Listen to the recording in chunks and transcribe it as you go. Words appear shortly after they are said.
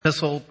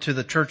epistle to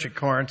the church at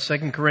Corinth,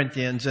 2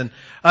 Corinthians. And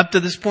up to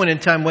this point in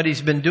time, what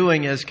he's been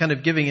doing is kind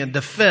of giving a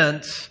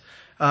defense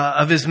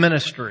of his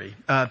ministry.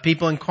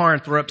 People in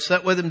Corinth were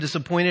upset with him,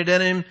 disappointed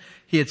in him.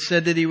 He had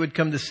said that he would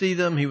come to see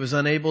them. He was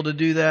unable to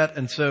do that.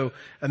 And so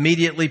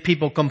immediately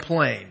people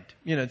complained.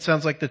 You know, it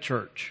sounds like the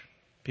church.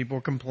 People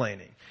are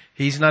complaining.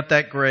 He's not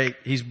that great.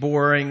 He's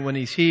boring when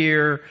he's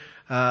here.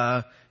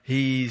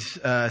 He's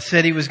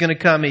said he was going to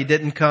come. He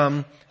didn't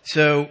come.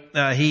 So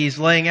he's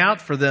laying out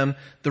for them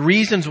the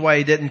reasons why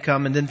he didn't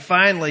come. And then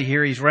finally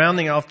here he's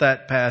rounding off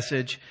that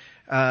passage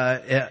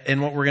in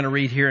what we're going to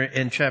read here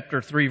in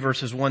chapter 3,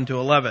 verses 1 to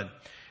 11.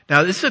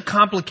 Now this is a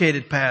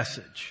complicated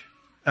passage.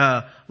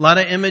 A lot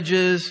of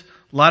images,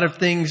 a lot of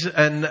things,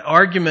 and the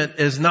argument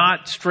is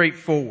not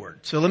straightforward.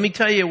 So let me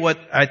tell you what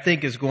I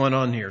think is going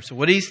on here. So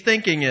what he's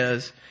thinking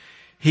is,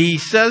 he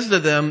says to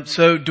them,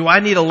 so do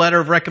I need a letter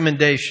of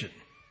recommendation?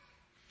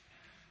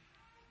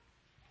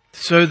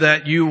 So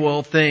that you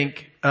will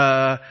think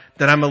that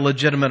I'm a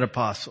legitimate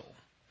apostle.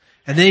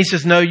 And then he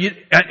says, no,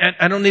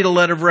 I don't need a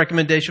letter of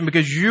recommendation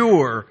because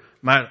you're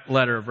my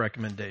letter of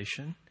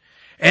recommendation.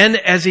 And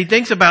as he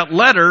thinks about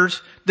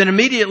letters, then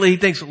immediately he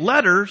thinks,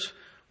 letters?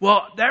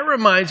 Well, that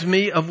reminds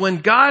me of when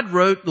God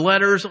wrote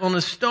letters on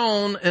a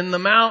stone in the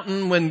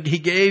mountain when he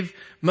gave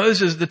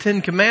Moses the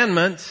 10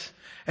 Commandments.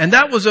 And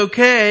that was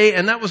okay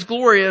and that was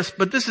glorious,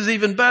 but this is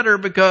even better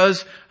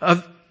because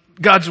of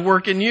God's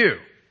work in you.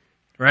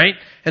 Right?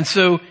 And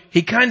so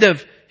he kind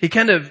of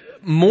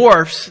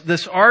morphs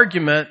this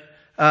argument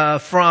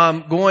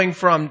from going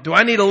from, do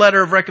I need a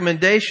letter of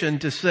recommendation,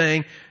 to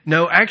saying,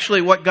 no,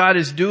 actually what God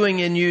is doing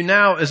in you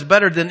now is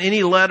better than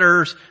any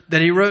letters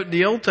that he wrote in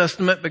the Old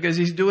Testament because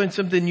he's doing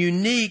something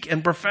unique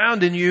and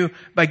profound in you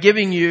by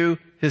giving you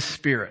his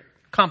Spirit.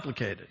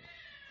 Complicated.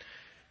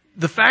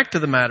 The fact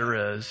of the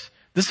matter is,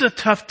 this is a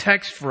tough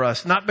text for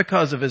us, not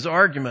because of his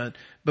argument,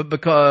 but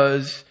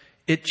because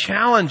it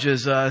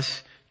challenges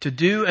us to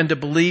do and to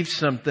believe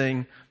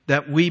something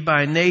that we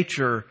by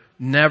nature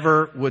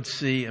never would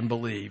see and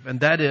believe. And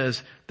that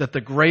is that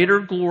the greater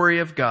glory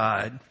of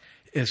God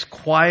is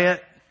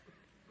quiet,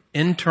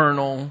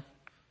 internal,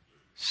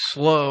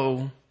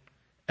 slow,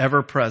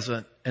 ever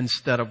present,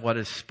 instead of what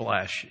is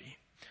splashy.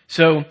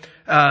 So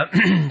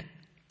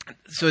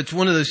it's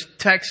one of those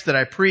texts that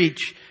I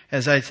preach,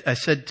 as I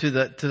said to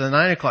the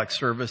 9 o'clock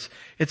service.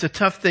 It's a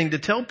tough thing to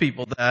tell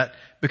people that,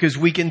 because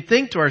we can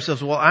think to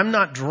ourselves, well, I'm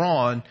not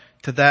drawn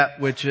to that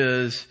which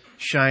is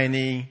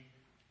shiny,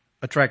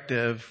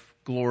 attractive,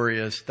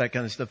 glorious, that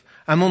kind of stuff.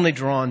 I'm only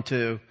drawn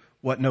to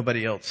what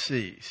nobody else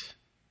sees.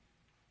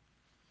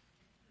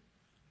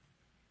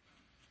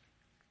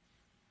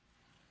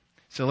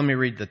 So let me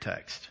read the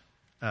text,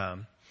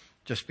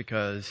 just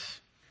because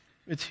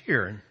it's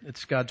here.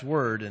 It's God's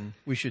Word, and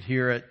we should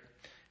hear it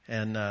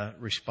and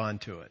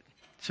respond to it.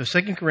 So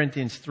 2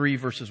 Corinthians 3,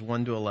 verses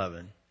 1 to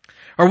 11.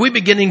 Are we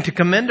beginning to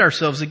commend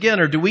ourselves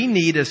again, or do we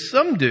need, as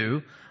some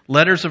do,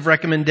 letters of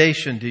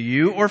recommendation to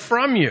you or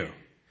from you?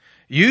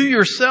 You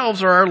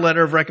yourselves are our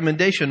letter of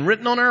recommendation,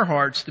 written on our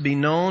hearts to be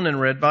known and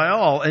read by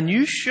all. And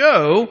you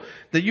show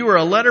that you are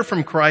a letter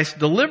from Christ,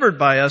 delivered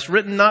by us,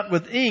 written not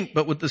with ink,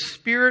 but with the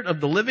Spirit of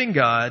the living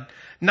God,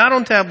 not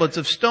on tablets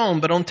of stone,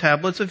 but on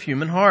tablets of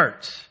human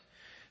hearts.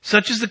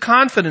 Such is the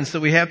confidence that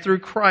we have through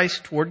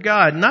Christ toward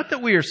God. Not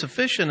that we are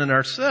sufficient in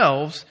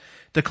ourselves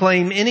to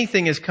claim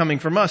anything is coming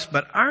from us,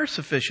 but our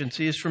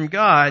sufficiency is from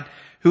God,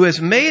 who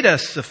has made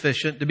us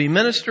sufficient to be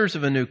ministers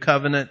of a new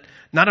covenant,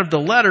 not of the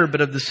letter,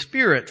 but of the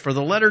Spirit. For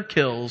the letter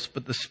kills,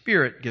 but the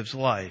Spirit gives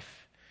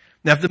life.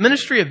 Now, if the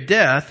ministry of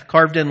death,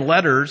 carved in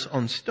letters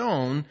on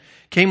stone,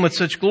 came with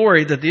such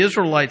glory that the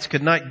Israelites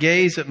could not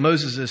gaze at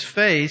Moses'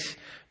 face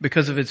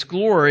because of its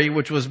glory,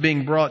 which was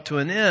being brought to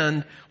an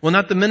end, will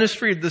not the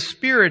ministry of the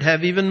Spirit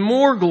have even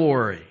more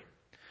glory?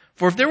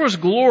 For if there was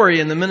glory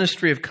in the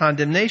ministry of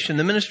condemnation,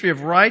 the ministry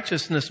of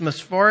righteousness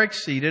must far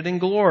exceed it in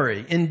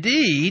glory.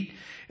 Indeed,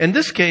 in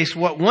this case,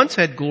 what once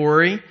had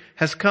glory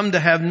has come to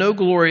have no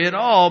glory at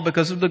all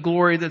because of the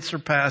glory that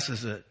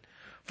surpasses it.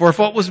 For if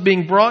what was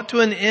being brought to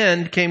an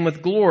end came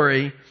with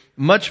glory,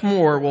 much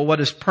more will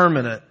what is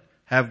permanent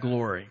have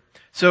glory.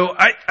 So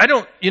I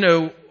don't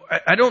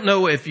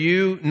know if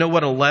you know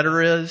what a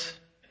letter is.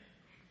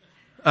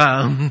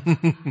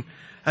 I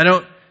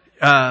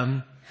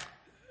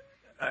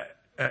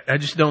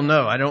just don't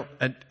know.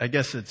 I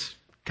guess it's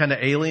kind of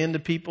alien to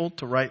people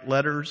to write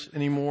letters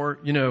anymore.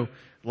 You know,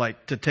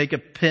 like to take a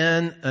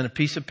pen and a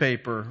piece of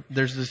paper.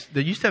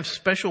 They used to have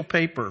special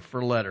paper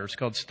for letters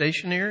called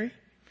stationery.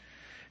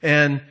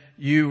 And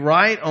you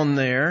write on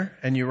there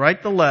and you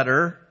write the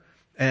letter,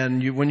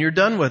 and when you're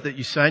done with it,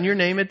 you sign your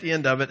name at the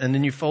end of it, and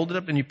then you fold it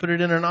up and you put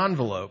it in an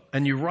envelope,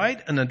 and you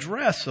write an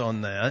address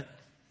on that,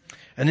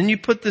 and then you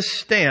put this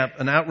stamp,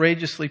 an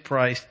outrageously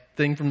priced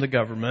thing from the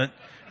government,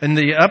 in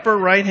the upper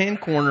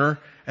right-hand corner,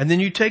 and then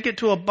you take it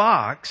to a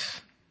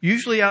box,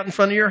 usually out in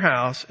front of your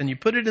house, and you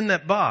put it in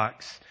that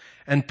box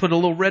and put a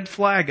little red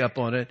flag up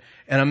on it,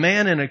 and a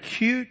man in a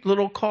cute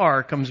little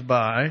car comes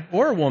by,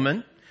 or a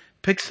woman,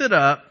 picks it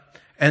up,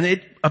 and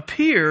it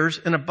appears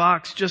in a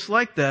box just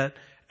like that,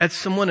 at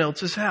someone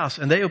else's house,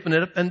 and they open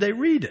it up and they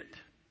read it.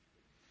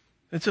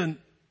 It's a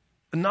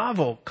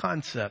novel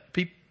concept.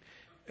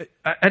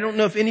 I don't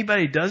know if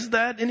anybody does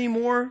that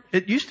anymore.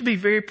 It used to be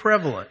very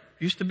prevalent.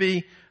 It used to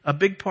be a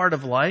big part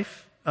of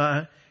life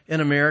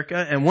in America.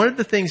 And one of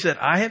the things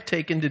that I have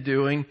taken to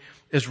doing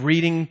is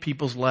reading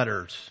people's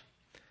letters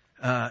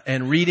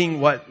and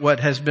reading what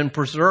has been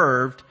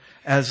preserved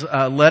as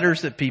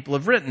letters that people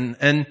have written.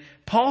 And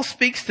Paul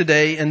speaks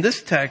today in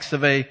this text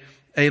of a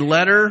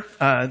letter.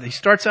 He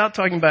starts out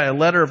talking about a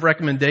letter of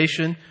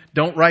recommendation.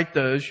 Don't write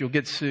those. You'll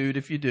get sued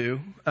if you do.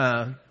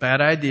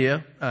 Bad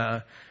idea.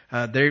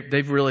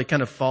 They've really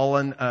kind of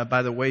fallen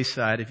by the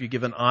wayside. If you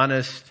give an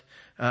honest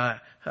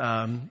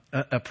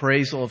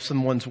appraisal of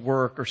someone's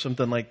work or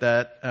something like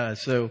that.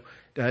 So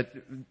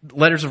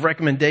letters of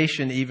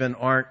recommendation even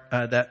aren't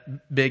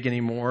that big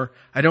anymore.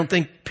 I don't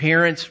think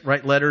parents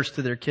write letters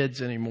to their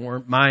kids anymore.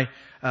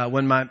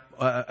 When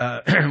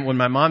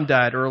my mom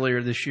died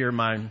earlier this year,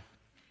 my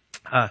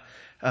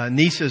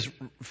nieces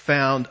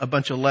found a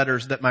bunch of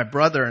letters that my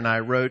brother and I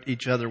wrote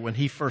each other when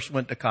he first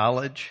went to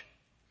college.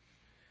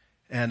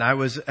 And I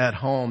was at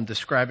home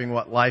describing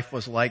what life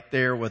was like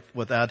there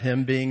without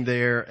him being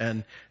there.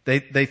 And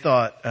they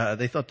thought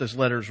those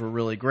letters were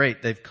really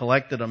great. They've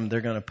collected them. They're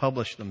going to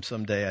publish them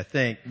someday, I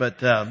think.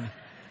 But,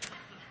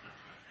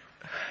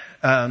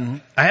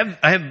 I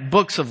have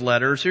books of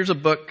letters. Here's a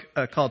book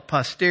called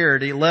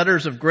Posterity,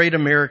 Letters of Great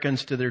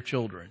Americans to Their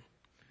Children.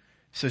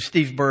 So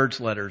Steve Bird's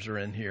letters are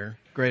in here.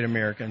 Great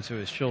Americans to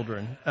his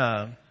children.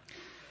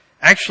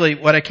 Actually,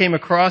 what I came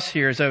across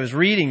here as I was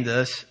reading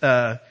this,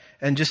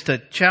 and just to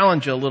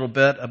challenge you a little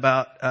bit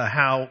about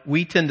how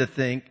we tend to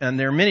think, and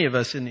there are many of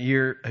us in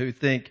here who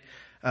think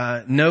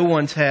no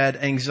one's had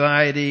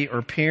anxiety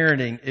or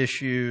parenting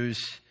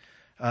issues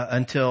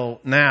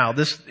until now.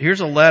 Here's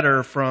a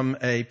letter from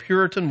a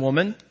Puritan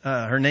woman.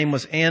 Her name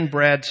was Anne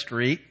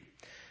Bradstreet.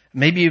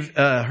 Maybe you've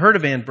heard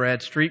of Anne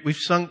Bradstreet. We've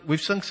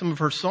sung some of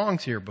her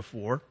songs here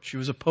before. She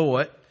was a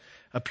poet,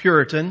 a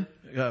Puritan,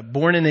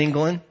 born in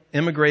England,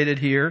 immigrated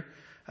here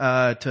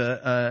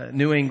to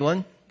New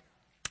England.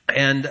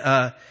 And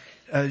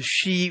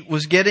she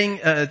was getting,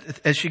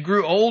 as she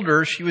grew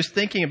older, she was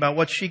thinking about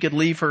what she could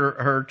leave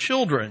her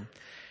children.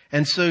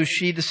 And so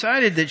she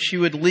decided that she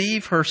would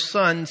leave her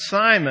son,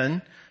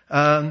 Simon,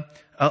 a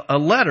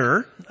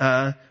letter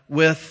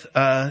with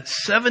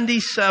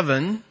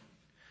 77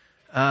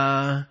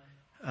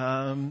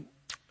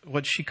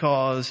 what she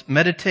calls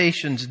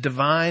meditations,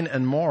 divine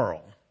and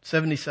moral.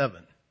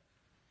 77.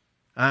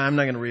 I'm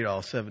not going to read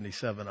all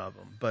 77 of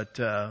them, but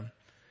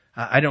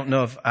I don't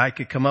know if I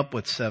could come up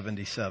with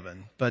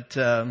 77, but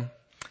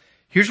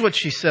here's what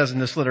she says in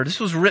this letter. This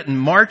was written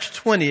March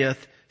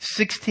 20th,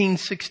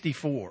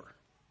 1664.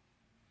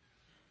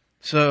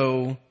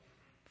 So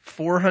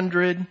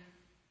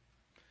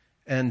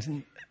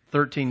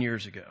 413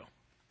 years ago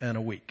and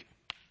a week.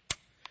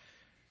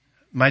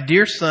 My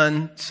dear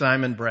son,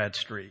 Simon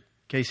Bradstreet, in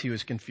case he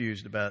was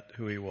confused about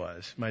who he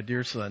was. My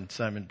dear son,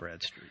 Simon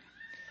Bradstreet.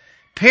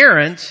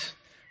 Parents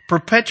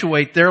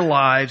perpetuate their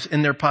lives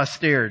in their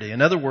posterity.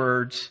 In other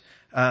words,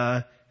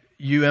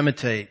 you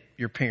imitate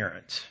your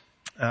parents.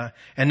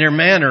 And their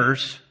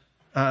manners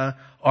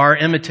are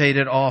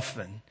imitated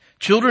often.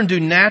 Children do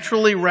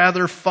naturally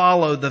rather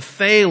follow the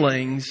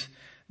failings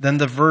than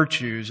the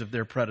virtues of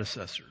their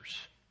predecessors.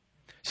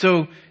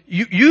 So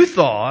you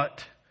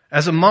thought,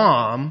 as a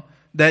mom,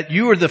 that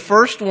you were the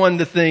first one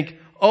to think,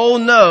 oh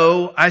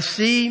no, I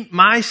see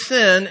my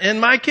sin in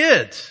my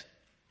kids.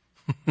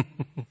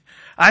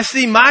 I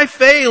see my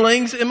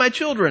failings in my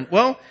children.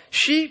 Well,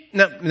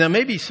 now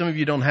maybe some of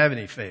you don't have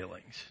any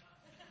failings.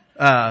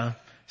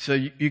 So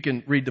you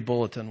can read the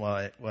bulletin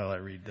while I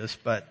read this,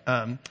 but,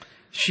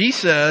 she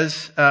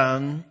says,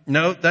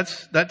 no,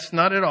 that's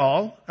not at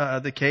all,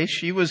 the case.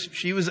 She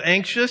was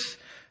anxious,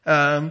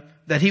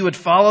 that he would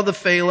follow the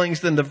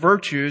failings than the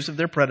virtues of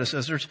their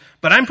predecessors,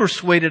 but I'm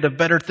persuaded of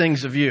better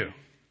things of you.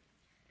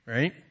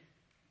 Right?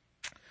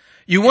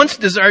 You once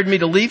desired me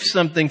to leave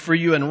something for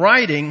you in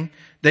writing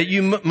that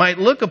you might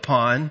look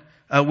upon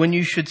when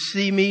you should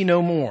see me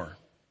no more.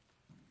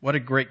 What a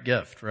great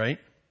gift, right?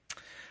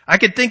 I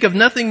could think of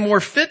nothing more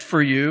fit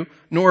for you,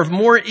 nor of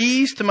more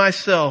ease to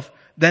myself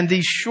than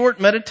these short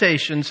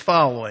meditations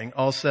following,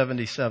 all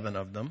 77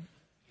 of them,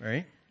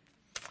 right?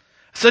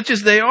 Such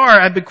as they are,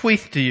 I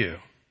bequeath to you.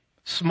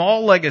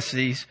 Small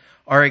legacies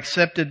are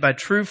accepted by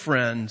true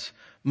friends,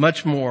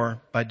 much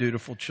more by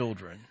dutiful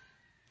children.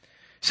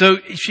 So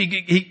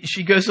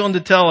she goes on to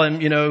tell him,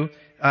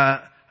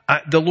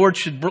 the Lord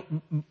should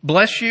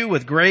bless you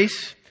with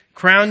grace,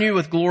 crown you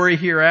with glory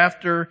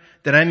hereafter,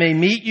 that I may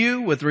meet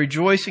you with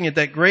rejoicing at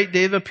that great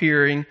day of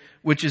appearing,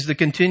 which is the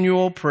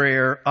continual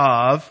prayer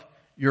of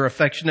your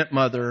affectionate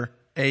mother,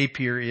 A.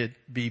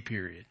 B.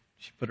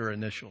 She put her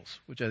initials,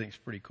 which I think is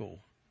pretty cool.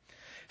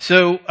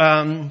 So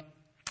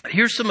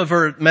here's some of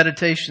her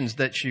meditations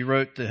that she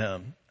wrote to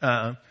him,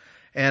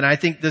 and I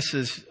think this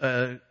is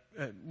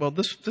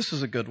this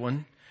is a good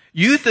one.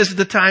 Youth is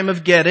the time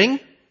of getting.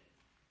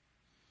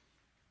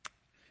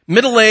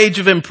 Middle age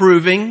of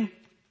improving.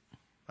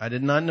 I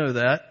did not know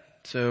that.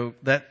 So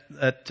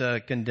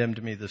that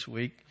condemned me this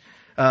week.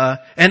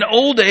 An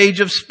old age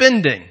of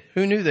spending.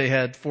 Who knew they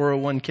had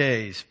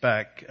 401ks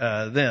back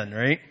then,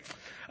 right?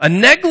 A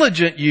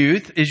negligent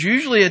youth is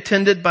usually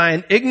attended by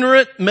an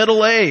ignorant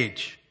middle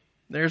age.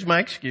 There's my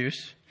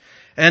excuse.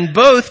 And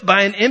both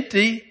by an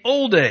empty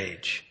old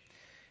age.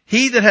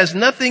 He that has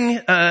nothing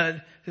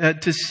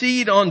to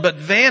seed on but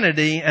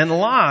vanity and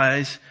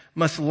lies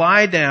must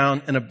lie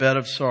down in a bed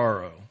of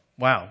sorrow.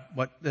 Wow,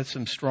 that's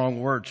some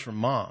strong words from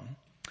Mom.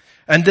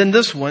 And then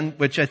this one,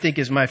 which I think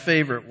is my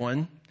favorite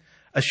one.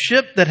 A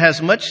ship that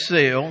has much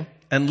sail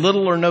and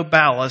little or no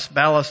ballast,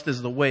 ballast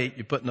is the weight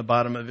you put in the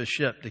bottom of a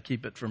ship to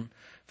keep it from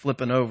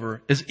flipping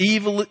over, is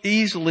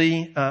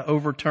easily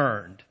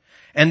overturned.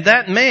 And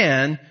that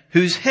man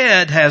whose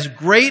head has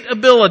great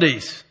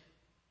abilities.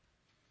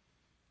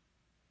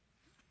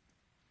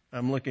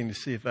 I'm looking to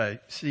see if I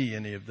see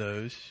any of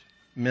those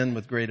men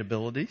with great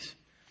abilities.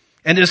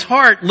 And his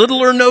heart, little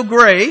or no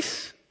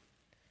grace,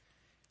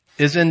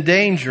 is in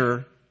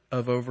danger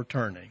of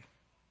overturning.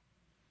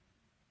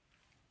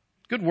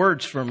 Good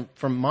words from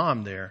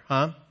Mom there,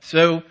 huh?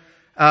 So,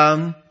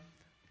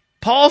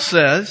 Paul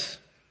says,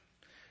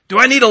 do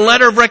I need a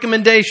letter of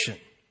recommendation?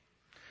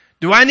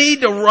 Do I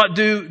need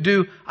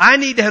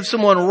to have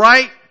someone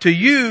write to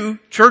you,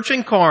 church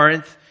in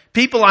Corinth,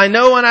 people I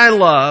know and I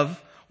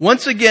love,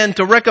 once again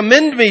to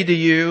recommend me to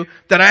you,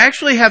 that I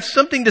actually have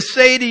something to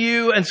say to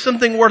you and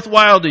something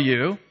worthwhile to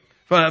you,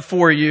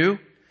 for you?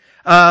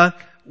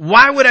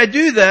 Why would I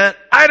do that?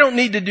 I don't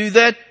need to do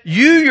that.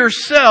 You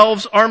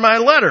yourselves are my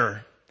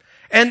letter.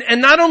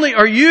 And not only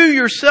are you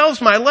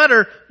yourselves my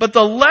letter, but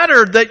the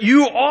letter that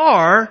you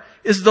are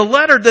is the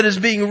letter that is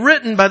being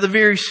written by the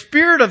very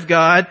Spirit of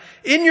God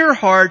in your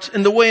hearts,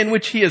 in the way in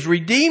which He has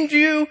redeemed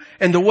you,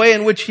 and the way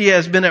in which He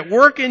has been at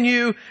work in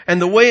you, and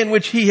the way in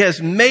which He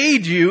has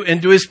made you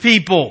into His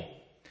people.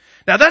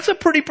 Now that's a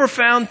pretty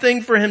profound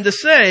thing for him to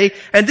say,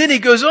 and then he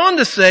goes on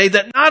to say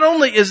that not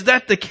only is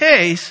that the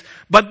case,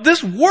 but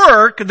this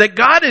work that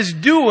God is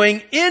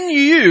doing in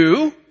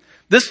you,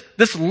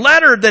 this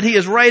letter that He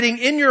is writing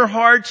in your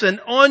hearts and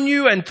on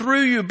you and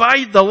through you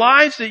by the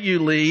lives that you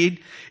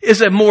lead,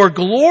 is a more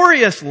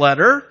glorious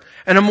letter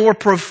and a more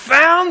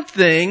profound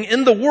thing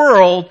in the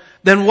world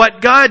than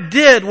what God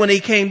did when He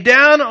came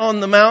down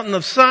on the mountain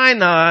of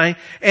Sinai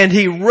and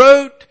He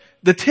wrote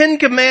the 10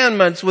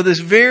 Commandments with His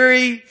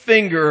very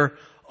finger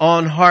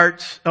on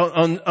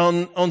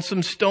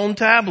some stone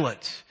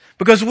tablets.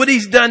 Because what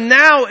He's done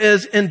now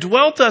is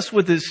indwelt us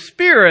with His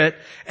Spirit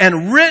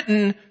and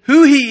written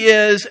who He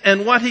is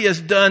and what He has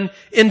done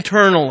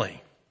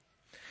internally.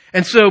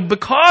 And so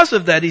because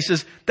of that, he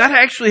says, that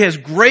actually has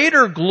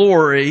greater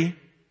glory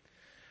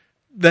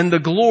than the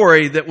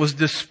glory that was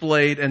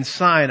displayed in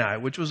Sinai,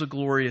 which was a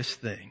glorious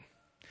thing.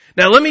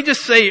 Now let me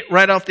just say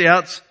right off the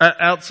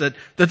outset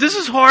that this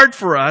is hard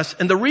for us,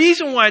 and the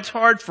reason why it's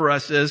hard for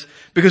us is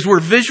because we're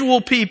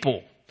visual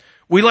people.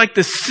 We like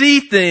to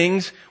see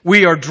things.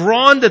 We are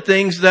drawn to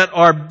things that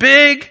are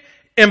big,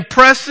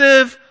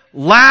 impressive,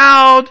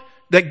 loud,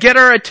 that get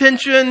our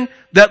attention,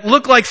 that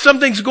look like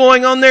something's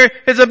going on there.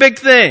 It's a big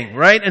thing,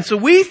 right? And so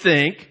we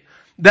think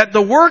that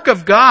the work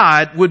of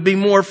God would be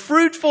more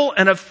fruitful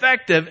and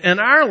effective in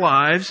our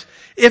lives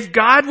if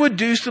God would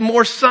do some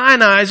more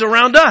Sinais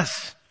around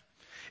us.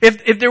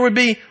 If there would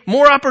be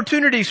more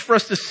opportunities for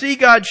us to see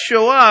God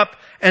show up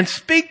and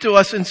speak to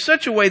us in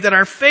such a way that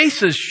our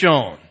faces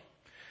shone.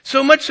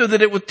 So much so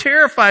that it would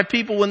terrify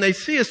people when they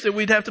see us that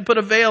we'd have to put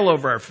a veil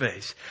over our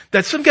face.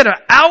 That some kind of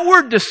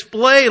outward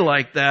display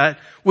like that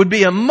would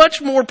be a much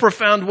more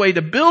profound way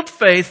to build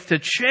faith, to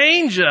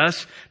change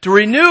us, to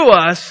renew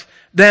us,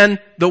 than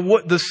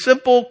the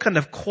simple, kind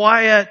of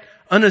quiet,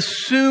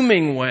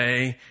 unassuming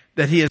way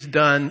that He has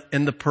done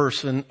in the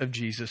person of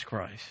Jesus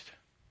Christ.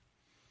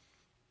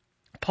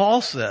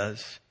 Paul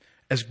says,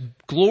 as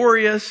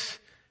glorious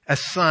as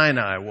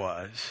Sinai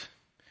was,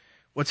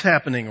 what's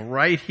happening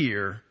right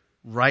here,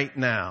 right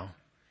now,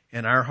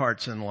 in our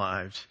hearts and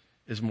lives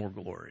is more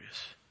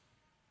glorious.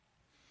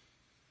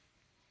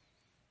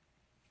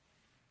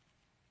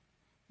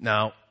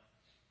 Now,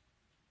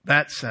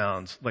 that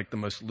sounds like the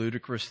most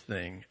ludicrous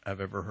thing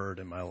I've ever heard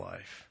in my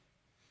life.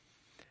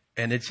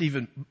 And it's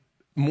even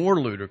more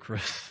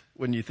ludicrous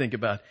when you think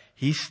about,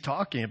 he's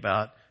talking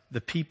about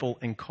the people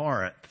in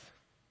Corinth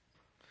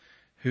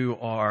who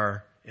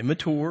are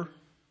immature,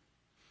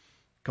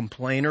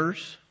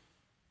 complainers,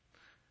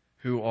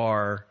 who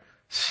are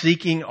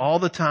seeking all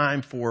the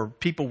time for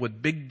people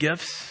with big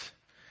gifts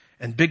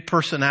and big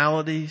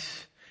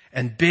personalities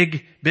and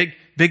big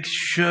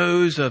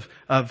shows of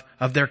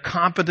their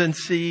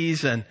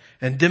competencies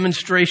and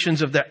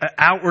demonstrations of their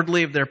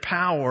outwardly of their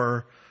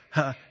power.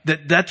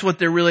 That's what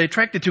they're really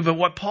attracted to. But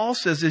what Paul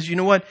says is, you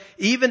know what?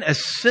 Even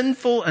as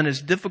sinful and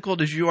as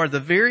difficult as you are, the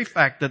very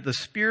fact that the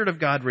Spirit of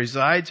God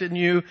resides in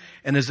you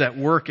and is at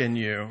work in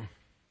you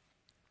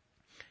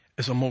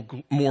is a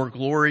more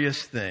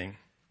glorious thing,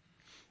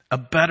 a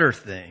better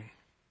thing,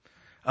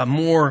 a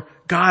more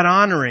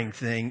God-honoring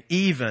thing,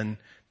 even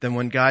than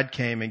when God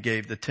came and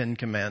gave the 10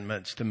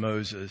 Commandments to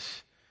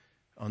Moses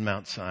on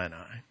Mount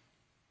Sinai.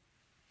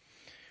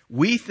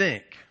 we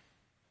think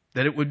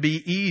that it would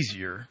be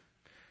easier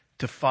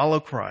to follow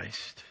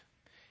Christ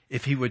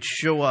if he would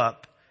show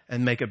up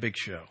and make a big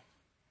show.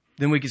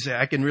 Then we could say,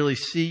 I can really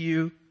see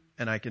you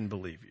and I can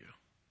believe you.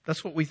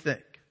 That's what we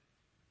think,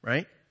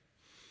 right?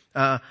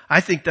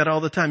 I think that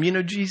all the time. You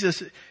know,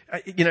 Jesus,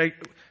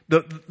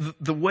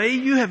 the way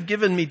you have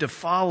given me to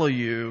follow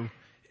you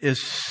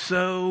is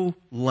so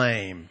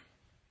lame.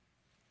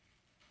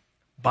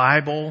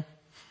 Bible,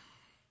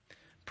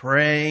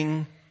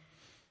 praying,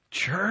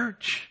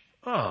 church.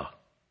 Oh,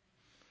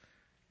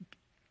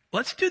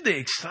 let's do the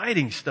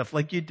exciting stuff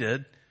like you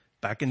did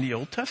back in the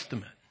Old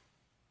Testament.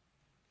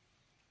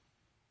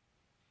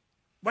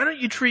 Why don't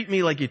you treat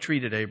me like you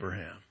treated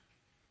Abraham?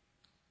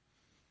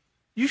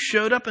 You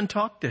showed up and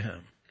talked to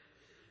him.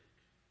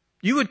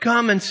 You would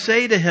come and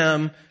say to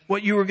him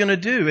what you were going to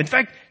do. In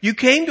fact, you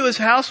came to his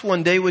house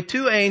one day with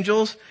 2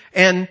 angels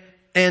and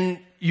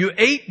you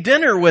ate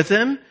dinner with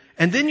him.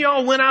 And then you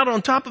all went out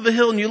on top of a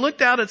hill and you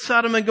looked out at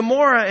Sodom and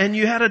Gomorrah and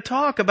you had a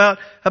talk about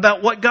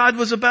what God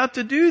was about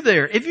to do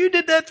there. If you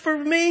did that for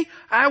me,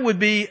 I would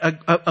be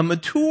a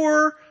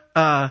mature,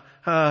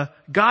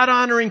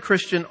 God-honoring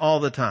Christian all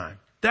the time.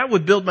 That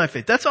would build my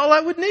faith. That's all I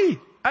would need.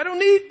 I don't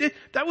need,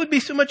 that would be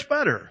so much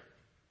better.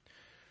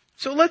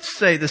 So let's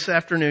say this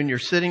afternoon you're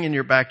sitting in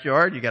your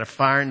backyard, you got a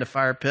fire in the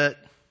fire pit,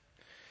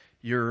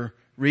 you're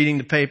reading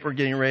the paper,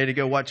 getting ready to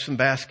go watch some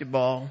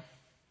basketball.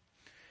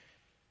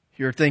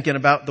 You're thinking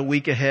about the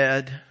week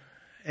ahead,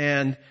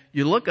 and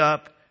you look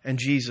up and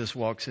Jesus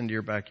walks into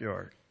your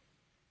backyard.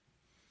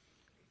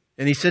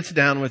 And he sits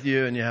down with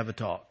you and you have a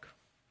talk.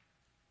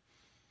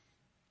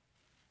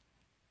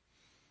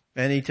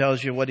 And he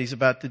tells you what he's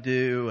about to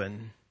do,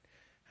 and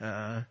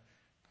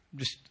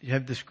just you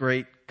have this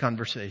great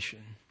conversation.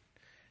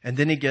 And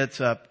then he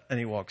gets up and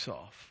he walks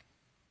off.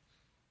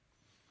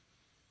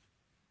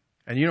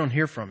 And you don't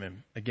hear from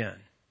him again.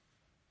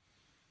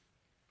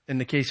 In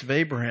the case of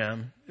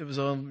Abraham, it was,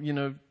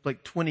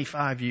 like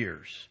 25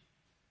 years.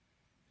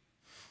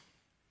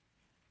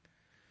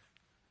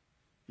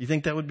 You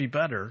think that would be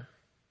better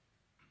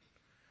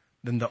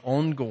than the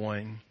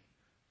ongoing,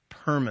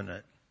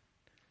 permanent,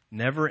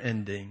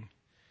 never-ending,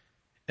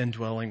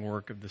 indwelling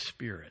work of the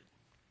Spirit?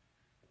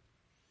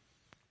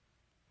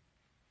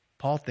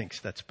 Paul thinks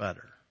that's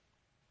better.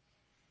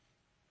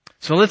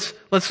 So let's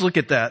look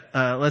at that.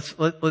 Let's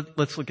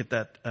look at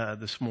that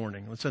this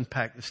morning. Let's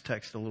unpack this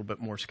text a little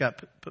bit more.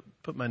 Scott,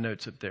 put my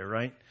notes up there,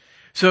 right?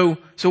 So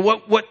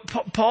what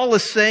Paul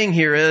is saying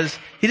here is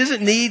he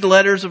doesn't need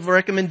letters of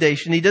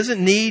recommendation. He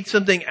doesn't need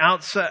something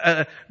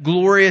outside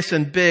glorious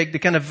and big to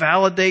kind of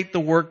validate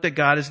the work that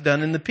God has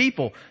done in the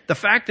people. The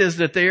fact is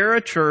that they are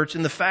a church,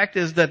 and the fact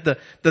is that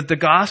the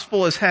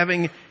gospel is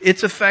having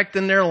its effect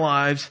in their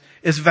lives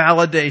is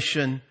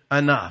validation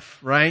enough,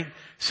 right?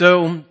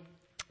 So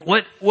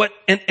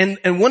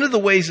and one of the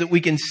ways that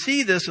we can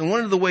see this, and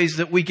one of the ways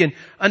that we can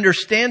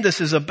understand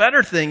this as a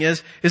better thing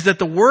is that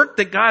the work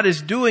that God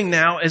is doing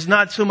now is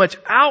not so much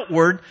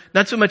outward,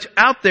 not so much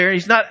out there.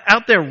 He's not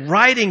out there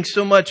writing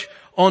so much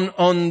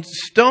on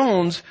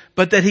stones,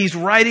 but that he's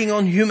writing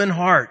on human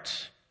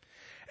hearts.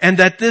 And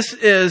that this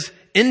is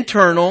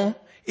internal.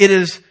 It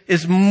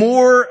is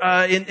more,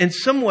 in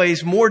some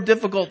ways, more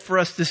difficult for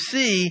us to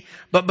see,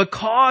 but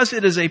because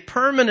it is a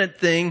permanent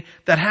thing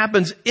that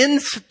happens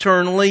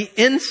internally,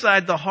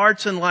 inside the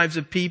hearts and lives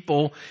of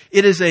people,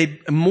 it is a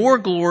more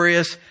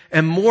glorious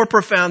and more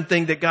profound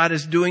thing that God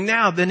is doing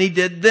now than he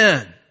did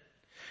then.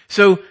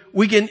 So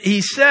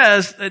he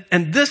says,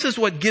 and this is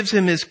what gives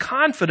him his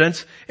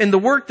confidence in the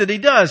work that he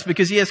does,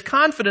 because he has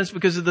confidence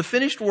because of the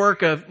finished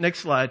work of, next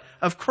slide,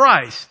 of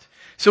Christ.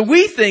 So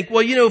we think,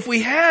 if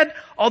we had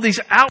all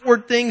these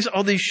outward things,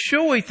 all these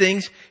showy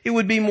things, it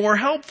would be more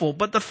helpful.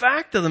 But the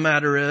fact of the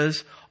matter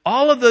is,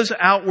 all of those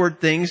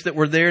outward things that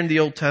were there in the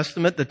Old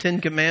Testament, the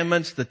 10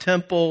 Commandments, the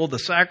temple, the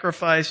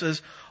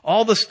sacrifices,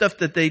 all the stuff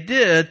that they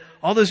did,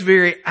 all those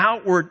very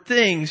outward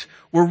things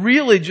were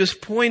really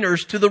just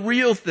pointers to the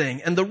real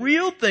thing. And the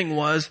real thing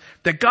was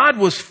that God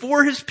was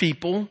for his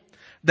people,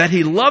 that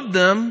he loved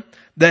them,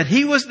 that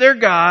he was their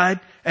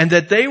God, and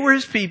that they were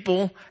his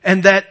people,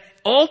 and that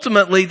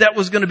ultimately that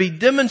was going to be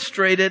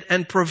demonstrated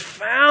and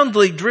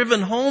profoundly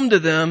driven home to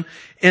them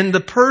in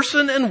the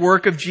person and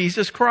work of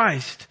Jesus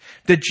Christ.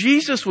 That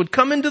Jesus would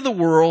come into the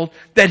world,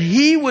 that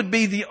he would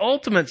be the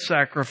ultimate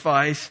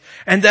sacrifice,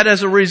 and that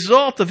as a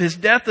result of his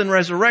death and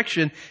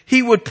resurrection,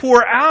 he would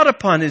pour out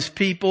upon his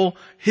people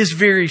his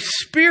very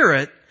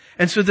Spirit,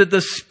 and so that the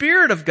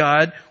Spirit of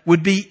God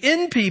would be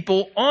in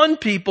people, on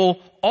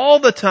people, all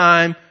the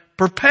time,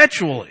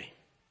 perpetually.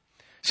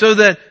 So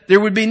that there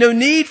would be no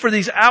need for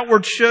these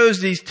outward shows,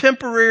 these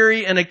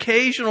temporary and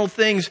occasional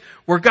things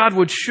where God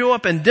would show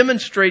up and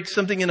demonstrate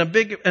something in a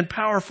big and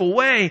powerful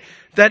way.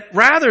 That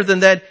rather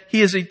than that,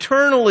 he is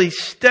eternally,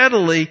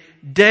 steadily,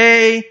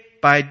 day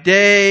by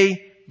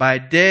day, by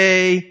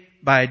day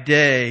by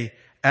day,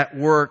 at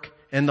work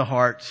in the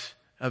hearts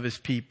of his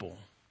people.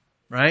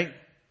 Right?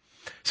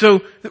 So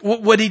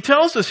what he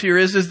tells us here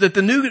is that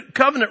the new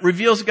covenant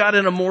reveals God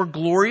in a more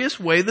glorious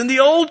way than the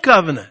old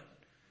covenant.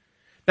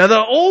 Now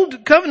the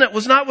old covenant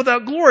was not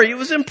without glory. It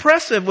was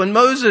impressive when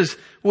Moses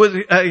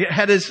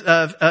had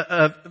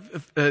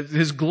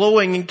his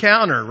glowing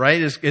encounter, right?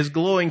 His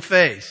glowing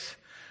face.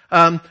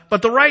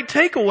 But the right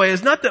takeaway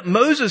is not that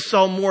Moses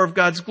saw more of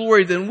God's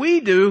glory than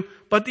we do,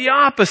 but the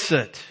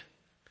opposite.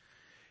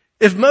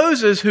 If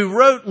Moses, who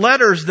wrote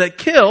letters that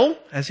kill,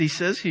 as he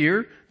says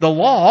here, the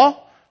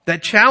law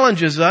that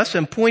challenges us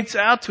and points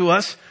out to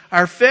us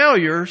our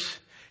failures,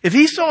 if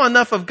he saw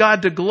enough of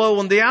God to glow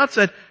on the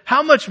outside,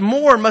 how much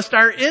more must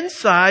our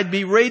inside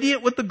be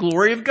radiant with the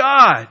glory of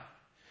God?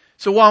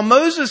 So while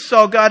Moses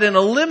saw God in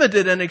a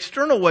limited and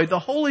external way, the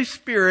Holy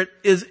Spirit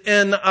is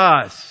in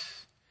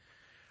us.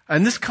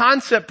 And this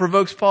concept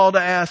provokes Paul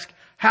to ask,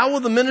 how will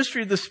the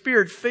ministry of the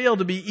Spirit fail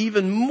to be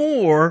even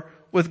more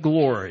with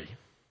glory?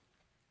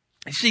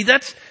 You see,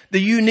 that's the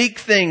unique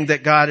thing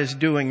that God is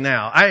doing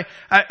now.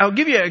 I'll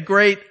give you a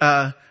great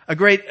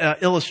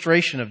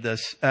illustration of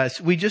this.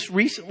 We just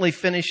recently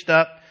finished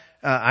up.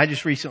 I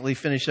just recently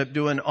finished up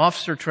doing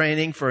officer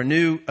training for a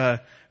new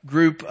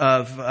group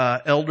of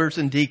elders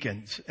and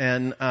deacons,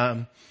 and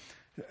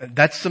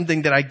that's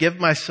something that I give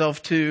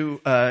myself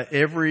to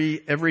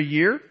every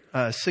year.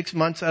 6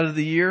 months out of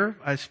the year,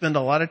 I spend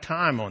a lot of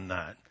time on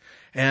that.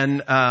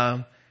 And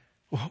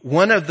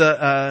one of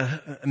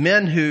the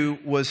men who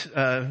was,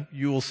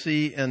 you will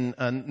see in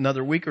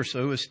another week or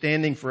so, was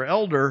standing for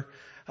elder,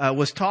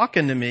 was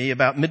talking to me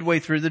about midway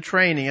through the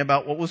training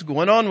about what was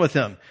going on with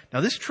him.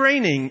 Now this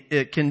training,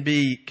 it can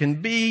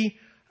be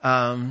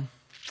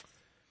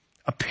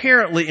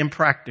apparently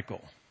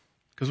impractical,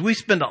 because we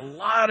spend a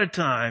lot of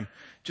time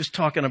just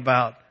talking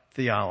about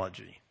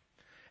theology.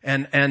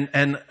 And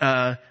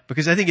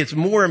because I think it's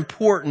more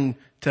important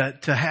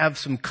to have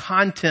some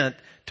content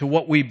to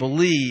what we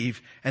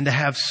believe and to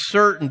have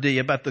certainty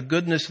about the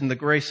goodness and the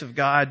grace of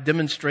God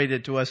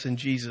demonstrated to us in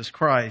Jesus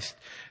Christ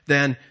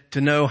than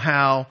to know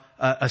how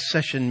a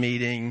session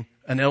meeting,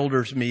 an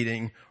elders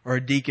meeting, or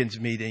a deacons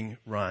meeting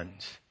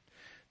runs.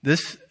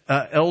 This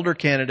elder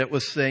candidate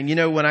was saying,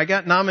 when I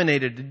got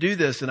nominated to do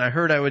this and I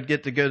heard I would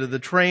get to go to the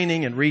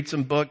training and read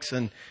some books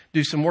and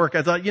do some work,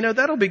 I thought,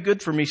 that'll be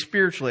good for me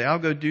spiritually. I'll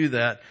go do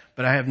that,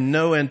 but I have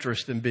no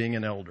interest in being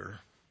an elder.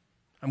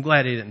 I'm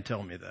glad he didn't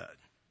tell me that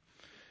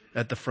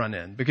at the front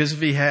end, because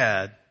if he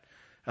had,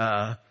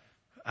 I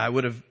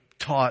would have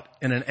taught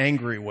in an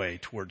angry way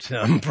towards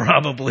him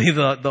probably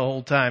the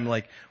whole time.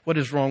 Like, what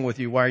is wrong with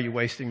you? Why are you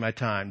wasting my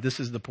time? This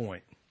is the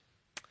point.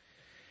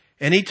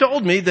 And he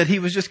told me that he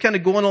was just kind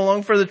of going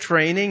along for the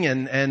training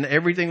and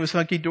everything was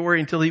hunky-dory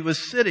until he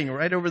was sitting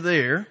right over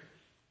there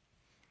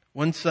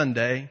one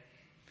Sunday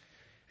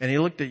and he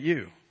looked at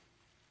you.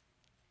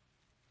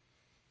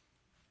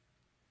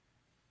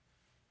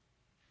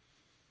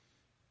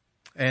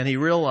 And he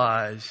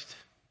realized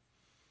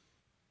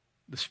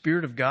the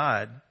Spirit of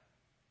God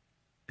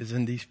is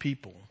in these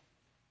people.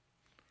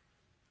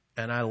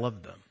 And I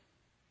love them.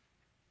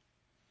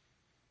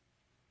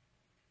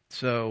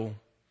 So,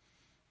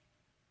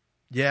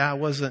 yeah, I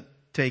wasn't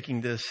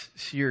taking this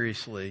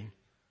seriously,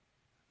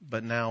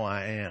 but now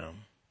I am.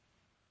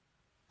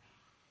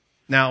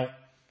 Now,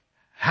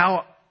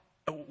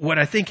 what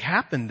I think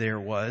happened there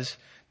was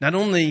not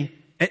only,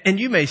 and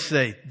you may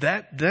say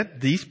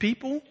that these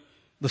people,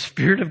 the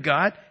Spirit of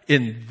God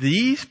in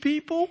these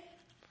people,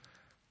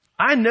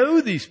 I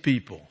know these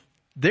people.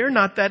 They're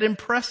not that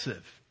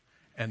impressive.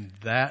 And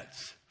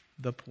that's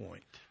the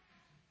point.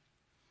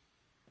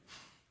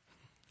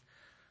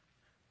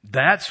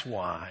 That's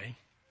why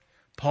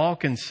Paul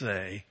can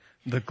say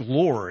the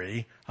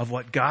glory of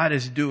what God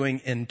is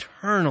doing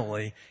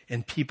internally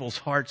in people's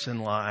hearts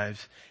and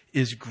lives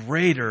is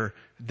greater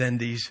than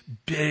these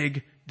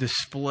big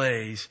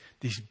displays,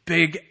 these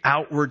big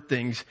outward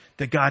things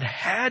that God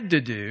had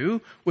to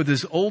do with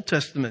His Old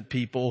Testament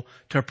people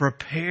to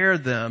prepare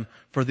them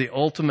for the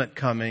ultimate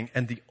coming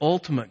and the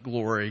ultimate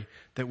glory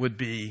that would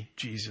be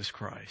Jesus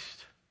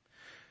Christ.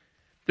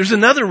 There's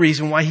another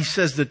reason why he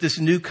says that this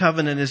new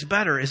covenant is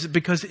better, is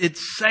because it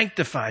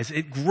sanctifies,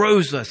 it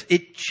grows us,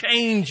 it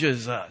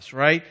changes us,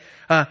 right?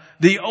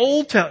 The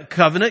old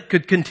covenant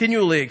could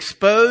continually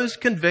expose,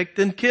 convict,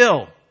 and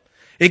kill.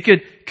 It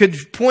could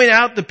point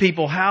out to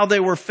people how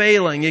they were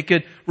failing. It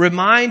could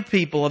remind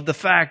people of the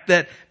fact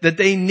that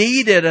they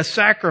needed a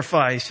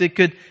sacrifice. It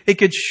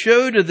could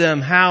show to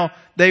them how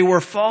they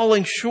were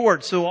falling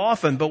short so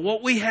often. But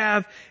what we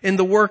have in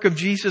the work of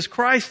Jesus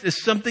Christ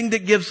is something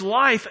that gives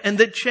life and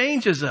that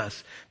changes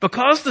us.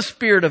 Because the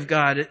Spirit of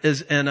God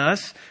is in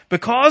us,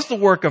 because the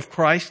work of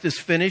Christ is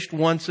finished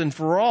once and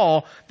for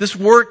all, this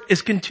work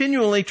is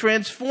continually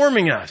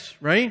transforming us,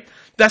 right?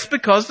 That's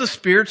because the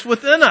Spirit's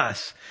within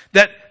us.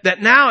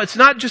 That now it's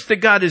not just that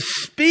God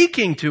is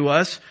speaking to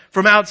us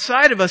from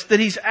outside of us, that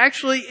He's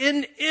actually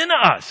in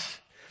us.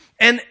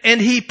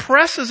 And He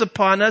presses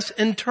upon us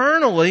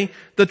internally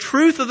the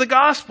truth of the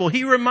gospel.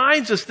 He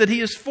reminds us that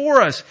He is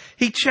for us.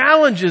 He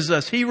challenges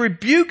us. He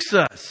rebukes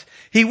us.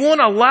 He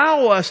won't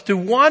allow us to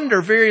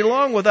wander very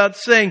long without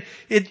saying,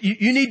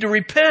 you need to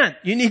repent.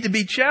 You need to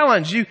be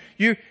challenged.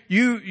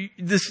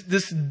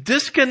 This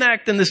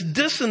disconnect and this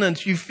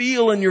dissonance you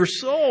feel in your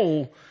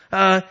soul,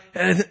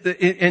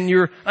 and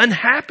your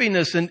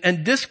unhappiness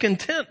and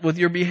discontent with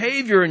your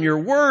behavior and your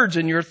words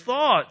and your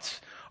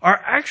thoughts are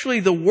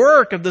actually the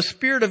work of the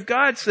Spirit of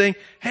God saying,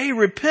 hey,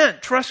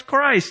 repent, trust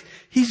Christ.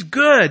 He's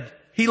good.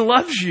 He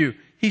loves you.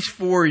 He's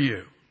for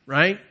you,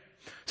 right?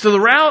 So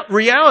the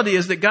reality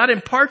is that God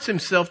imparts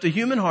himself to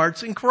human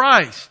hearts in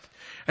Christ.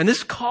 And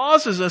this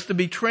causes us to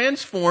be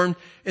transformed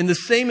in the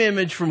same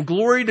image from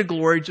glory to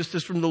glory, just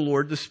as from the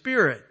Lord the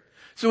Spirit.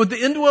 So with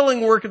the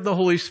indwelling work of the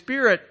Holy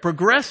Spirit,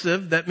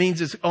 progressive, that means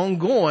it's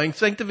ongoing,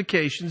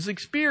 sanctification is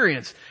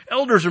experienced.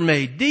 Elders are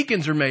made,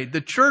 deacons are made,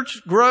 the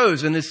church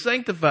grows and is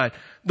sanctified.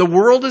 The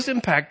world is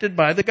impacted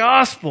by the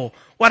gospel.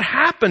 What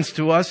happens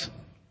to us,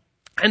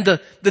 and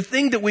the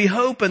thing that we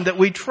hope and that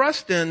we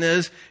trust in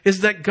is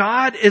that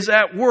God is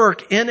at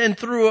work in and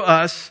through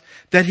us,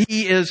 that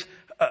he is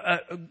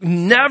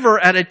never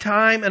at a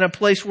time and a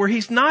place where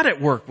he's not at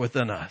work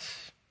within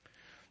us.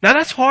 Now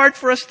that's hard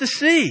for us to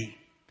see.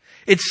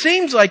 It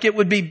seems like it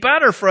would be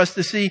better for us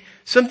to see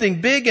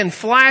something big and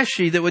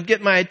flashy that would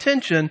get my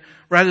attention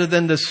rather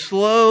than the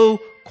slow,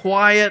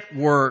 quiet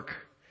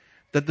work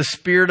that the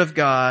Spirit of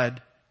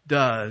God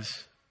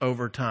does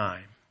over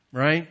time,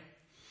 right?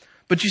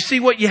 But you see,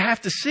 what you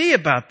have to see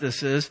about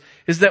this is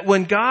that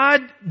when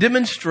God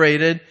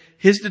demonstrated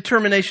his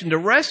determination to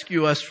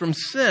rescue us from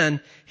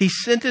sin, he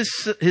sent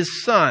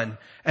his Son,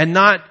 and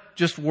not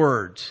just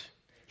words.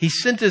 He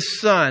sent his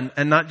Son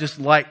and not just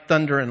light,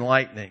 thunder, and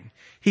lightning.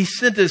 He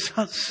sent his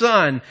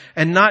Son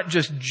and not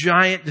just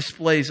giant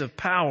displays of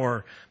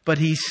power, but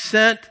he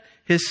sent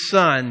his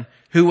Son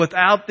who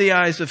without the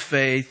eyes of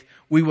faith,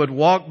 we would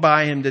walk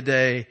by him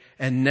today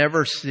and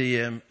never see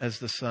him as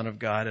the Son of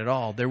God at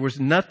all. There was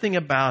nothing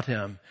about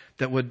him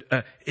that would,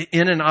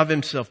 in and of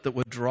himself, that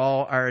would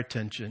draw our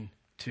attention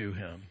to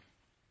him.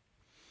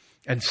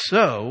 And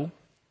so,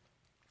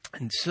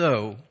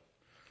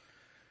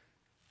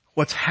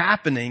 what's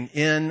happening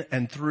in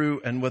and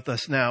through and with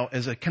us now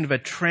is a kind of a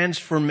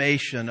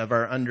transformation of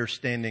our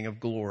understanding of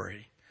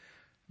glory.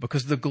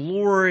 Because the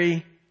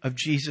glory of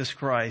Jesus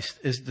Christ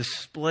is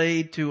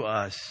displayed to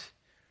us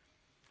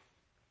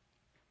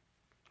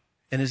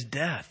in his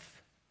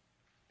death,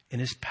 in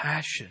his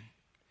passion,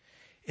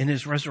 in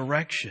his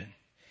resurrection,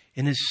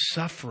 in his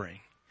suffering,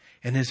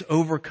 and his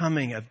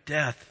overcoming of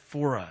death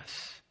for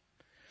us.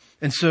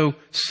 And so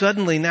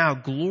suddenly now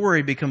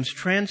glory becomes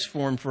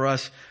transformed for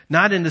us,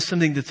 not into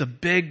something that's a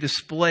big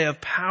display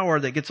of power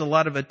that gets a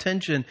lot of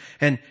attention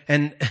and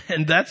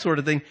that sort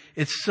of thing.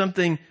 It's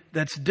something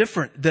that's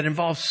different, that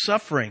involves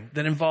suffering,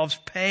 that involves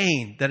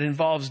pain, that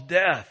involves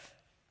death,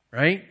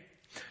 right?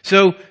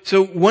 So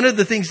one of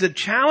the things that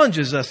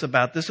challenges us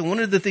about this, and one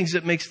of the things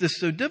that makes this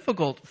so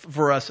difficult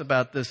for us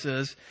about this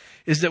is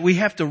that we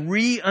have to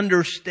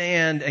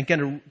re-understand and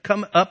kind of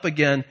come up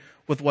again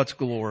with what's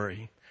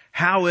glory.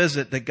 How is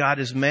it that God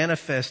is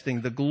manifesting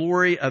the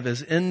glory of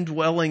his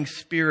indwelling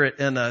Spirit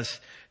in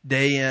us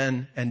day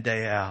in and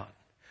day out?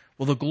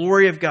 Well, the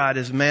glory of God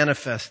is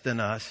manifest in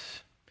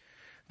us.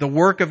 The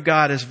work of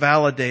God is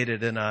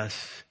validated in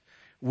us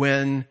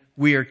when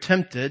we are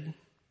tempted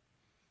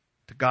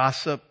to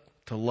gossip,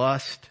 to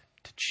lust,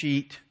 to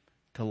cheat,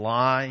 to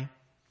lie,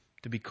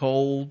 to be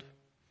cold,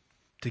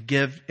 to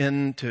give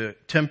in to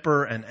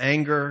temper and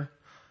anger.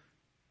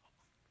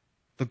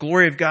 The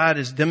glory of God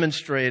is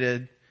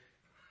demonstrated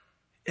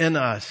in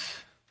us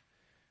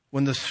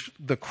when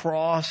the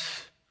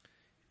cross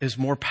is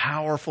more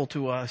powerful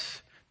to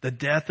us, the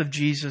death of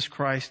Jesus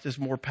Christ is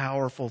more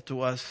powerful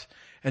to us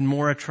and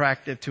more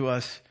attractive to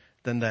us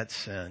than that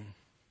sin.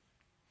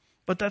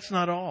 But that's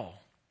not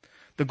all.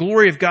 The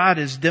glory of God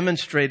is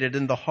demonstrated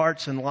in the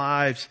hearts and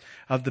lives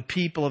of the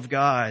people of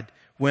God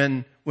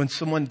when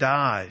someone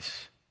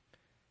dies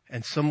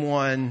and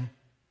someone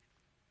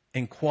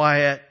in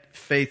quiet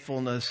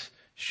faithfulness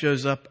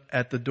shows up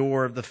at the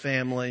door of the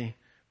family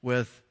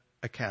with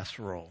a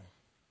casserole.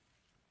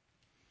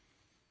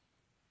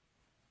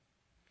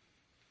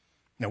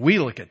 Now we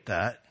look at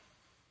that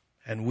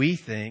and we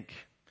think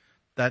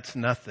that's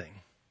nothing.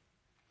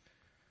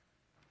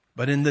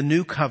 But in the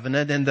new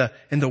covenant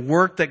and the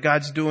work that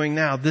God's doing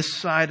now, this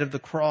side of the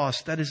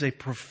cross, that is a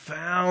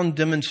profound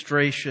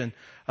demonstration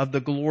of the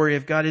glory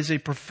of God, is a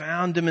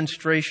profound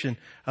demonstration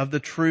of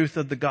the truth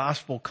of the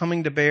gospel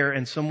coming to bear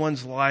in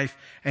someone's life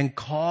and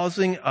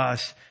causing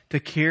us to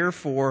care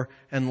for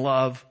and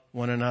love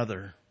one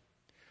another.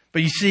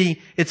 But you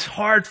see, it's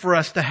hard for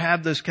us to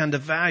have those kind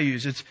of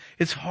values.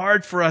 It's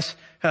hard for us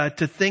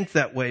to think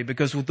that way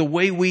because the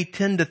way we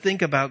tend to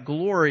think about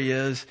glory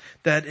is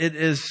that it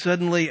is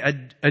suddenly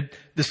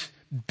this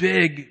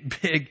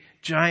big,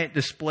 giant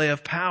display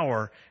of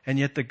power. And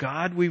yet the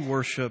God we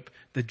worship,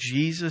 the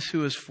Jesus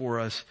who is for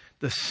us,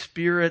 the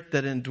Spirit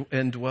that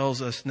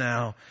indwells us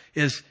now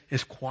is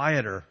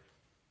quieter,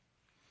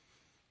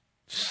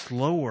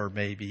 slower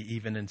maybe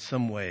even in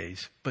some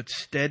ways, but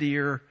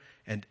steadier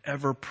and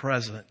ever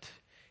present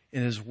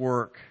in his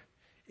work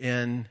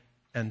in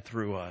and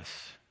through us.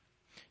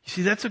 You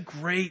see, that's a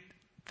great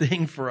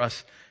thing for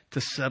us to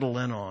settle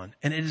in on.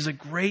 And it is a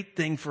great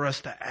thing for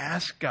us to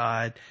ask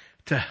God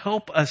to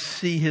help us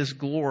see his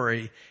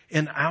glory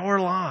in our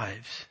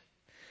lives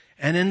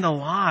and in the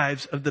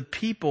lives of the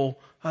people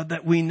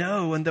that we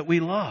know and that we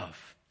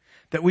love.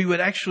 That we would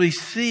actually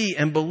see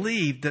and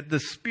believe that the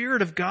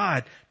Spirit of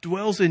God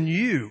dwells in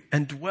you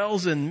and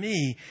dwells in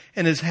me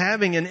and is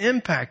having an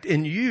impact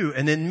in you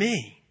and in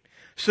me,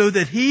 so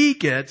that he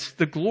gets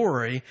the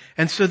glory,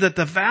 and so that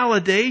the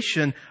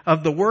validation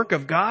of the work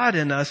of God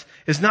in us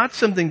is not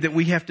something that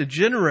we have to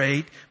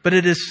generate, but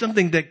it is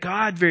something that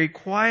God very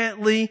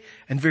quietly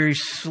and very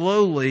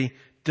slowly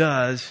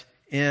does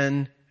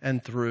in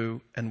and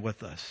through and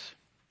with us.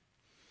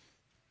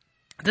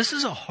 This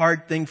is a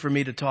hard thing for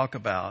me to talk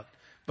about,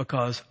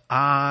 because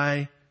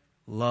I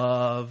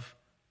love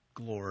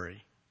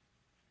glory.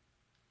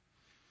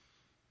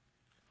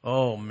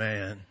 Oh,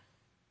 man.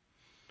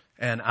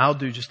 And I'll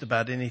do just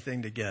about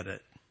anything to get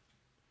it.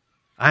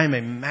 I am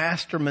a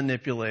master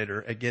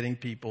manipulator at getting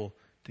people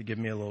to give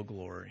me a little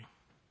glory.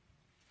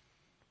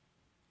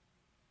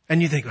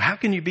 And you think, how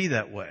can you be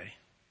that way?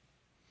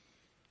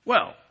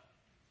 Well,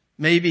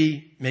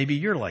 maybe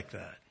you're like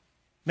that.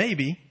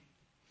 Maybe.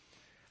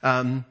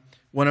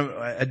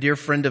 A dear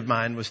friend of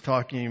mine was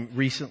talking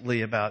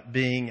recently about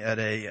being at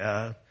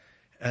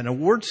an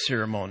awards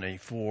ceremony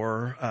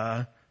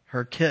for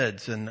her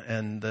kids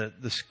and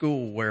the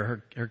school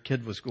where her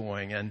kid was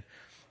going, and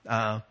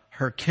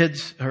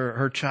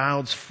her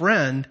child's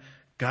friend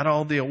got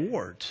all the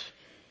awards,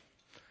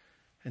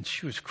 and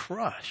she was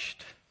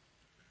crushed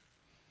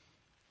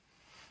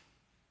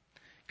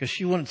because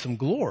she wanted some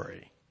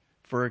glory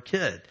for her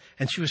kid.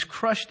 And she was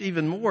crushed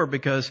even more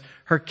because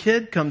her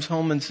kid comes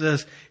home and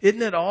says,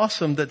 "Isn't it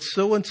awesome that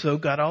so-and-so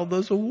got all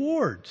those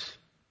awards?"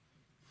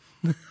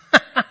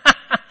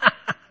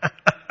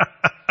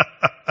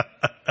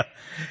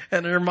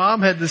 And her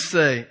mom had to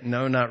say,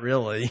 "No, not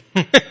really.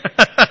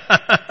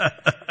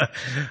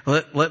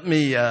 Let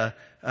me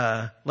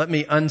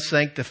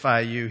unsanctify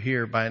you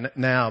here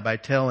by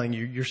telling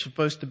you you're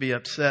supposed to be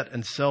upset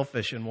and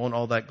selfish and want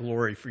all that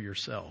glory for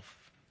yourself."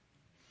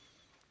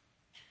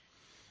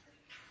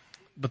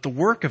 But the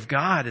work of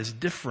God is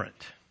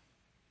different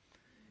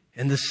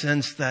in the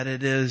sense that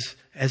it is,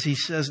 as he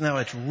says now,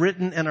 it's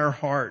written in our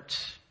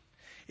hearts.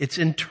 It's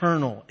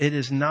internal. It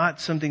is not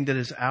something that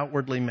is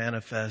outwardly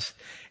manifest.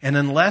 And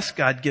unless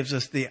God gives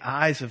us the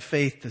eyes of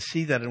faith to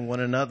see that in one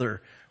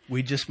another,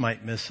 we just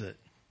might miss it.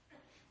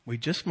 We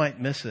just might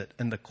miss it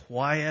in the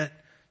quiet,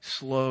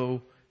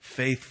 slow,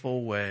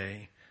 faithful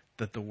way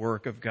that the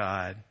work of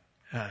God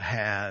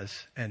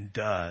has and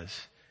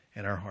does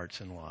in our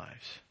hearts and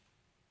lives.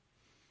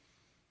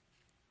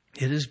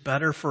 It is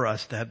better for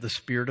us to have the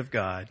Spirit of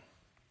God.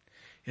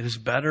 It is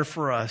better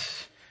for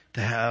us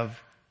to have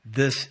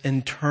this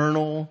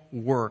internal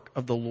work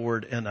of the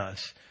Lord in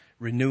us,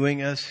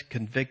 renewing us,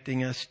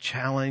 convicting us,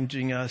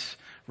 challenging us,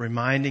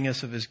 reminding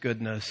us of his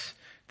goodness,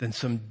 than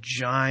some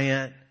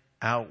giant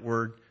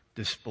outward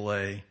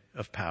display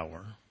of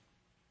power.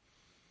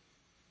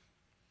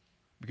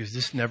 Because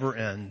this never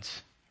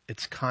ends.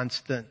 It's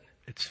constant,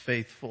 it's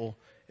faithful,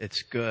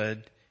 it's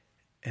good,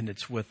 and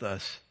it's with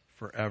us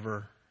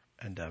forever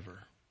and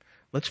ever.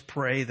 Let's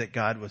pray that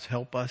God would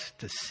help us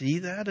to see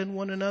that in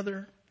one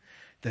another,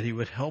 that he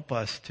would help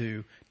us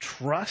to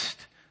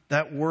trust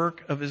that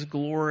work of his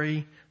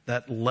glory,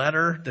 that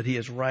letter that he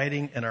is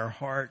writing in our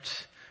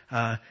hearts.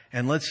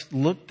 And let's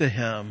look to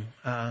him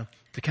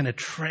to kind of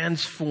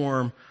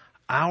transform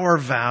our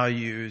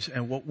values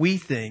and what we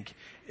think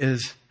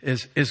is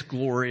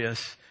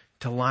glorious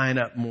to line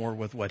up more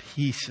with what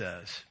he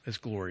says is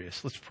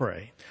glorious. Let's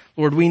pray.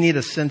 Lord, we need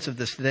a sense of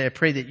this today. I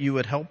pray that you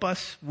would help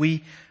us.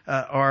 We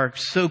are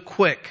so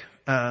quick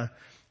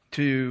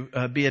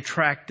to be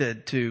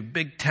attracted to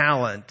big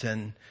talent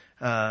and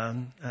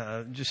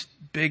just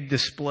big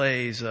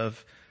displays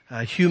of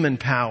human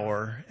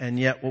power. And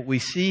yet what we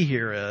see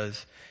here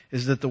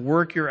is that the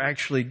work you're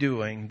actually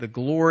doing, the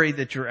glory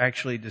that you're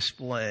actually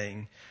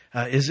displaying,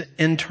 is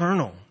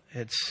internal.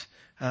 It's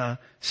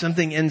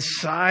something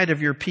inside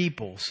of your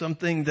people,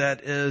 something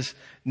that is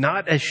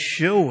not as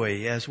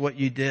showy as what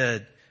you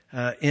did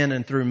in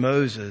and through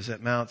Moses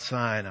at Mount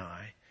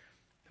Sinai,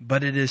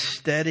 but it is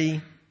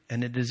steady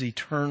and it is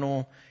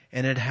eternal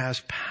and it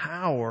has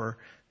power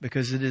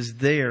because it is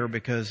there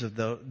because of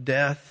the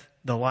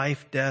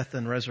life, death,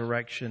 and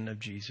resurrection of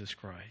Jesus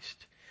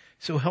Christ.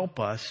 So help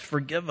us,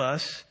 forgive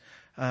us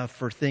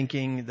for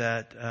thinking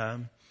that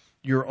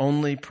you're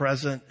only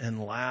present in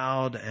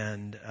loud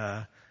and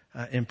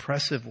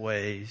impressive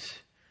ways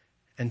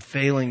and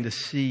failing to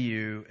see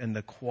you in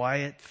the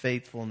quiet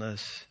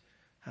faithfulness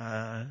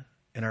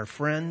in our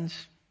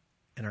friends,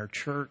 in our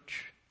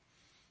church,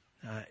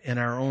 in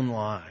our own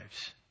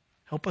lives.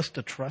 Help us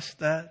to trust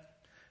that.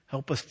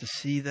 Help us to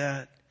see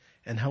that.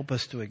 And help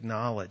us to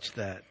acknowledge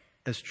that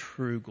as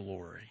true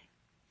glory.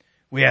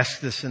 We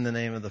ask this in the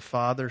name of the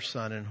Father,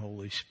 Son, and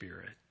Holy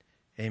Spirit.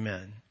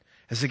 Amen.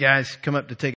 As the guys come up to take